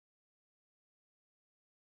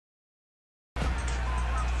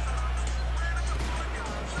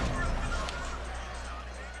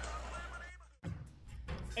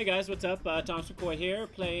Hey guys, what's up? Thomas McCoy here,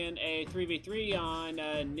 playing a 3v3 on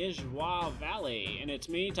Nijwa Valley. And it's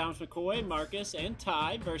me, Thomas McCoy, Marcus, and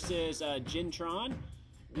Tide versus Jintron,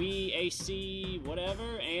 We, AC,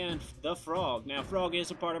 whatever, and the Frog. Now, Frog is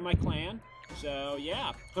a part of my clan, so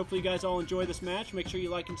yeah. Hopefully you guys all enjoy this match. Make sure you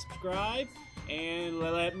like and subscribe, and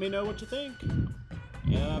let me know what you think. I'm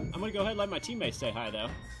gonna go ahead and let my teammates say hi, though.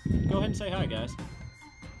 Go ahead and say hi, guys.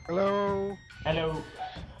 Hello. Hello.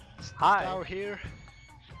 Hi. Now here.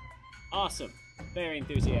 Awesome. Very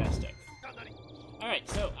enthusiastic. Alright,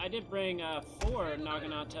 so I did bring 4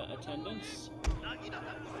 Naginata attendants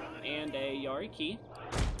and a Yari key.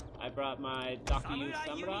 I brought my Dakiyu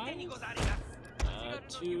Samurai,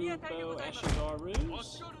 2 Bo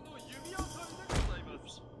Ashigarus,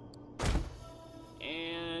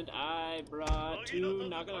 and I brought 2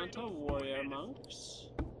 Naginata warrior monks.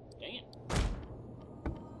 Dang it.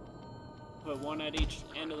 Put 1 at each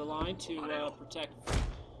end of the line to protect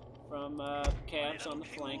from cabs on the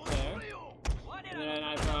flank there. And then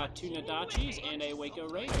I brought 2 Nadachis and a Waco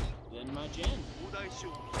Raider, then my Gen.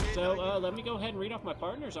 So let me go ahead and read off my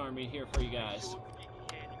partner's army here for you guys.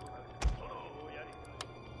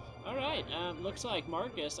 Alright, looks like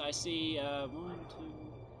Marcus, I see 1, 2...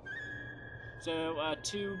 So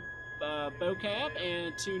 2 Bo Cab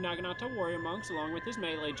and 2 Naginata Warrior Monks along with his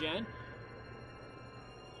melee Gen.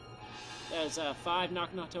 There's 5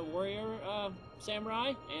 Naginata Warrior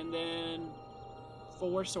Samurai, and then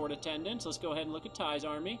 4 Sword Attendants. Let's go ahead and look at Ty's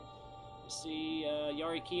army. I see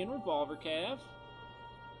Yari Key and Revolver Cav.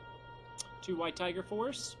 2 White Tiger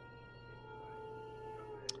Force.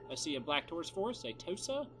 I see a Black Taurus Force, a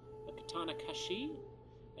Tosa, a Katana Kashi,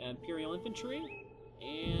 Imperial Infantry,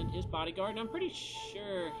 and his bodyguard. And I'm pretty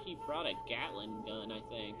sure he brought a Gatling gun, I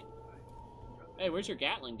think. Hey, where's your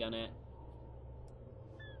Gatling gun at?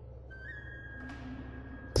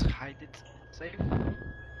 Hide it. Safe.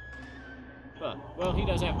 Well, he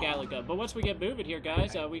does have Gatling gun. But once we get moving here,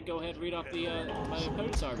 guys, we can go ahead and read off the my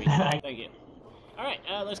opponent's army. Thank you. All right,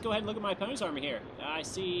 let's go ahead and look at my opponent's army here. I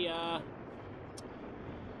see,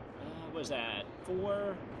 what is that?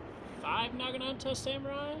 4, 5 Naginata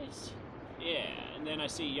Samurais? Yeah, and then I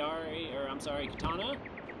see Katana,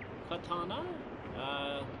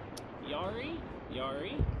 Yari,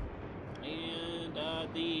 and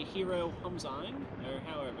the hero Humzine, or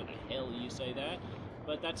however the hell you say that.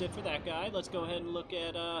 But that's it for that guy. Let's go ahead and look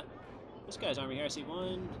at this guy's army here. I see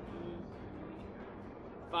 1, 2,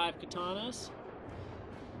 5 Katanas,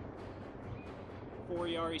 4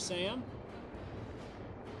 Yari Sam,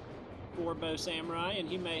 4 Bo Samurai, and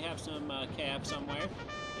he may have some cav somewhere.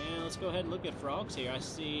 And let's go ahead and look at frogs here. I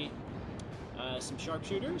see some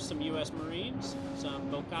sharpshooters, some U.S. Marines,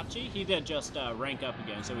 some Bokachi. He did just rank up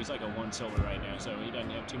again, so he's like a 1 silver right now, so he doesn't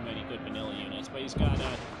have too many good vanilla units. But he's got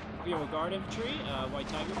Imperial Guard Infantry, White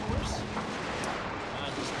Tiger Force,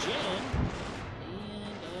 his Gen,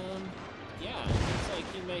 and yeah, it looks like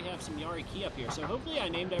he may have some Yari Key up here. So hopefully I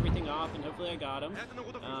named everything off, and hopefully I got him.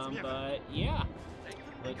 But yeah,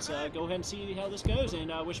 let's go ahead and see how this goes,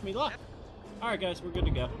 and wish me luck. Alright guys, we're good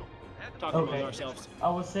to go. Talking about ourselves. I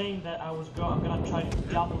was saying that I'm gonna try to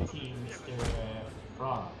double team Mr.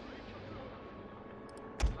 Frog.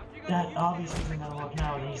 That obviously isn't gonna work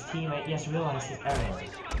now, and his teammate just realized his error.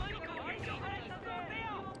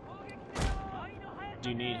 Do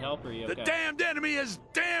you need help, or are you okay? The damned enemy has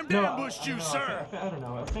ambushed you, sir! I don't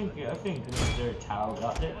know, I think Mr. Tao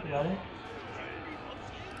got it.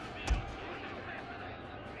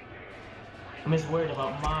 I'm just worried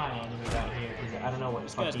about my enemy out here because I don't know what.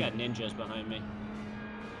 This guy's got ninjas behind me.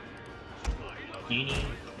 Do you need?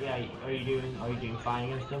 Yeah, are you doing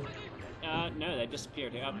fine against them? No, they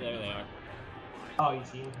disappeared here. Up there they are. Oh, you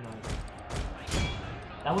see him? Nice.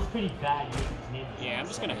 That was pretty bad using ninjas. Yeah, I'm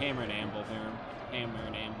just gonna hammer and anvil him. Hammer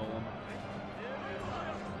and anvil him.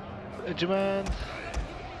 Regiment.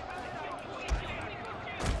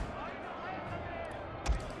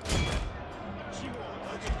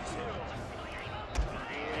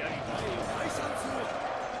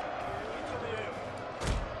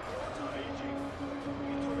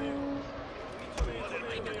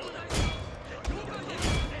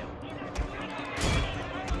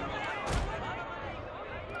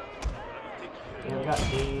 We got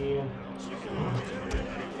the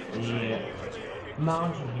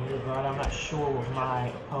mountain here, but I'm not sure what my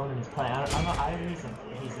opponent is playing. I don't know if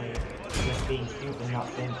he's just being stupid, not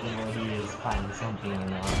thinking, or he is planning something or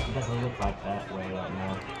not. It doesn't look like that way right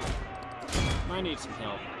now. I need some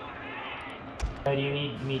help. Do you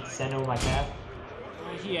need me to send over my cab?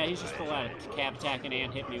 Yeah, he's just full out of cab attacking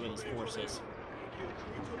and hit me with his forces.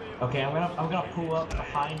 Okay, I'm gonna pull up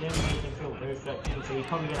behind him, make him feel very threatened. So he's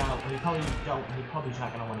probably not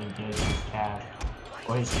gonna want to engage his cav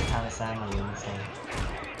or his katana samurai. So.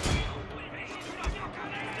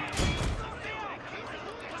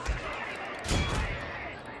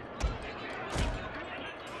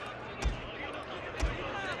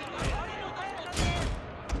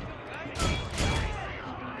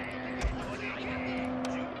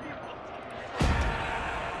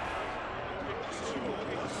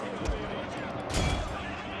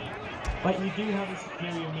 But you do have a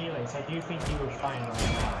superior melee, so I do think you were fine right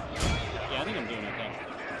now. Yeah, I think I'm doing okay.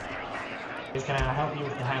 Just gonna help you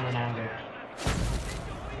with the hammer and angle.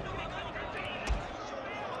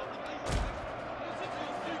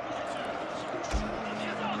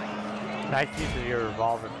 Nice use of your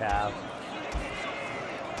revolver, Cav.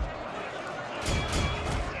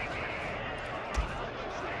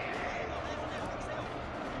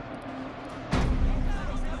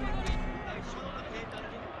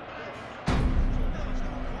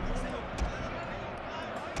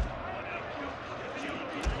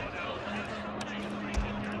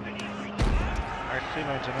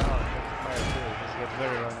 My general fire too. He's got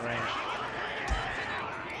very long range.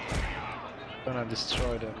 Gonna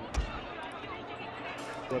destroy them.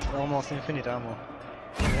 Got almost infinite ammo.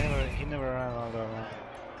 He never ran out of ammo.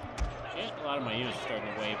 Yeah, a lot of my units are starting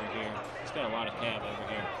to waver here. He's got a lot of cav over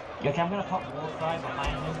here. Okay, I'm gonna pop war cry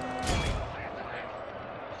behind him.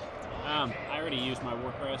 I already used my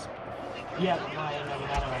war crest. Yeah, my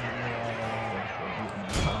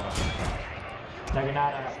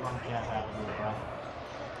Naginata one cav have a war cry.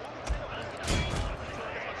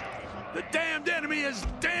 The damned enemy has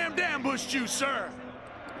damned ambushed you, sir!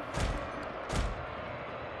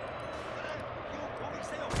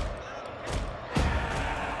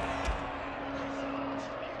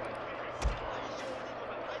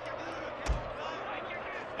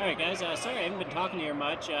 Alright guys, sorry I haven't been talking here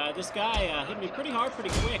much. This guy hit me pretty hard pretty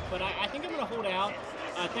quick, but I think I'm going to hold out.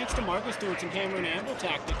 Thanks to Marcus doing some hammer and anvil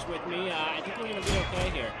tactics with me, I think we're going to be okay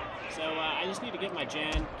here. So I just need to get my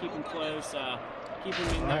gen, keep him close, keep him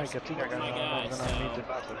in there, support my guys. So as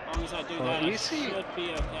long as I do that, I should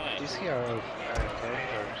be okay. Is he okay?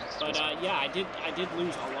 But yeah, I did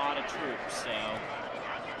lose a lot of troops, so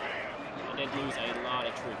I did lose a lot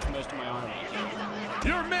of troops, most of my army.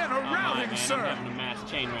 Your men are routing, man, sir! I'm having a mass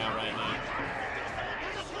chain route right now.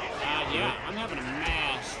 Yeah, I'm having a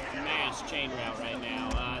mass chain route right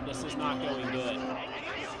now. This is not going good.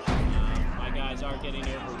 My guys are getting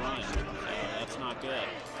overrun, so that's not good.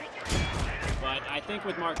 But I think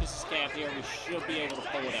with Marcus's cap here, we should be able to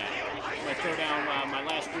pull it out. I'm going to throw down my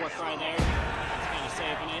last war cry there. It's kind of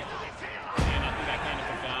saving it. And I think I kind of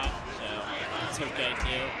forgot, so it's okay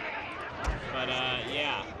too. But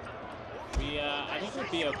yeah, I think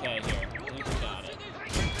we'll be okay here. I think we got it.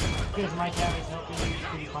 Because my cav is helping you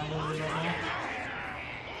pretty fine over right now.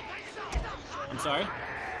 I'm sorry?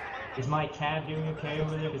 Is my cav doing okay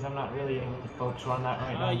over there? Because I'm not really able to focus on that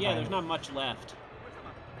right now. Yeah, there's not much left.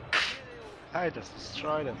 I just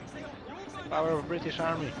destroyed him. Power of British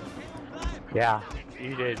Army. Yeah,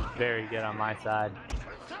 you did very good on my side.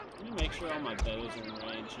 Let me make sure all my bows are in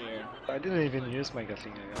range here. I didn't even use my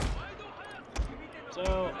Gatling gun.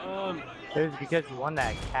 So, it was because you won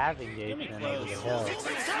that cav engagement over the hill. I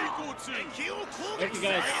hope you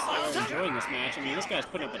guys are enjoying this match. I mean, this guy's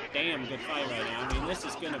putting up a damn good fight right now. I mean, this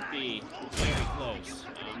is going to be very close.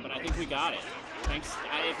 But I think we got it. Thanks.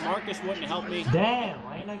 If Marcus wouldn't help me... Damn,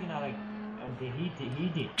 why are you not gonna, like... He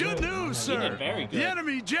did good news, sir! He did very good. The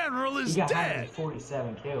enemy general is he got dead!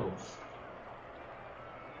 47 kills.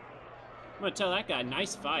 I'm going to tell that guy,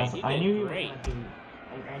 nice fight. He I knew did great.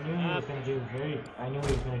 I knew he was gonna do I knew he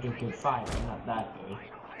was gonna do a good fight, but not that good.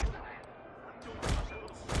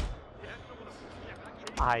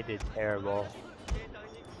 I did terrible.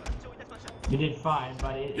 You did fine,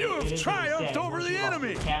 but you have triumphed over the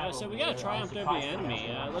enemy! So we got to triumph over the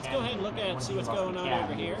enemy. Let's go ahead and look at see what's going on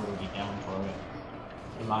over here.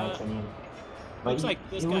 In my opinion. Looks like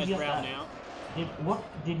this guy's brown now.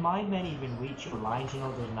 Did my men even reach your lines, you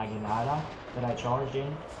know, those Naginata that I charged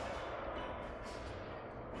in?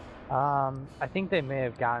 I think they may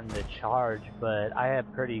have gotten the charge, but I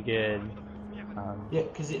had pretty good yeah,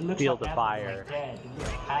 because it looks field like of fire. Like dead. It looks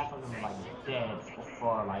like half of them are like dead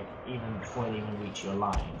before before they even reach your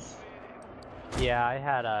lines. Yeah, I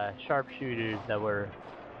had sharpshooters that were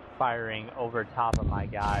firing over top of my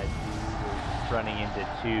guys who were running into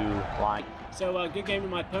two lines. So good game to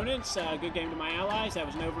my opponents, good game to my allies. That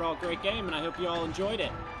was an overall great game, and I hope you all enjoyed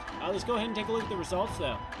it. Let's go ahead and take a look at the results,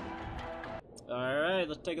 though. Alright,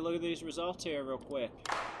 let's take a look at these results here real quick.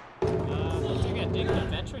 looks like I got Dig,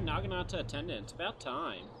 Veteran, Naginata Attendant. About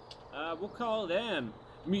time. We'll call them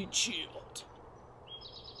Meat Shield.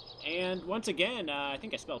 And once again, I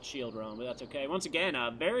think I spelled shield wrong, but that's okay. Once again,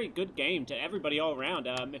 a very good game to everybody all around.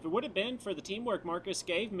 If it would have been for the teamwork Marcus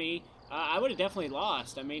gave me, I would have definitely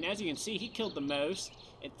lost. I mean, as you can see, he killed the most,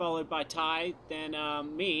 and followed by Ty, then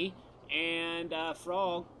me, and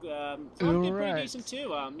Frog. Frog did pretty decent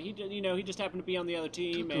too. He just happened to be on the other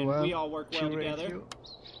team, and we all work well together.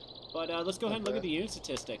 But let's go ahead and look at the unit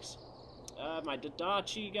statistics. My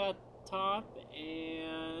Dadachi got top,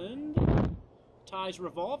 and Ty's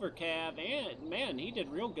Revolver Cav, and man, he did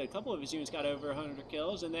real good. A couple of his units got over 100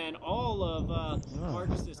 kills, and then all of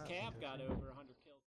Marcus's Cav got over 100.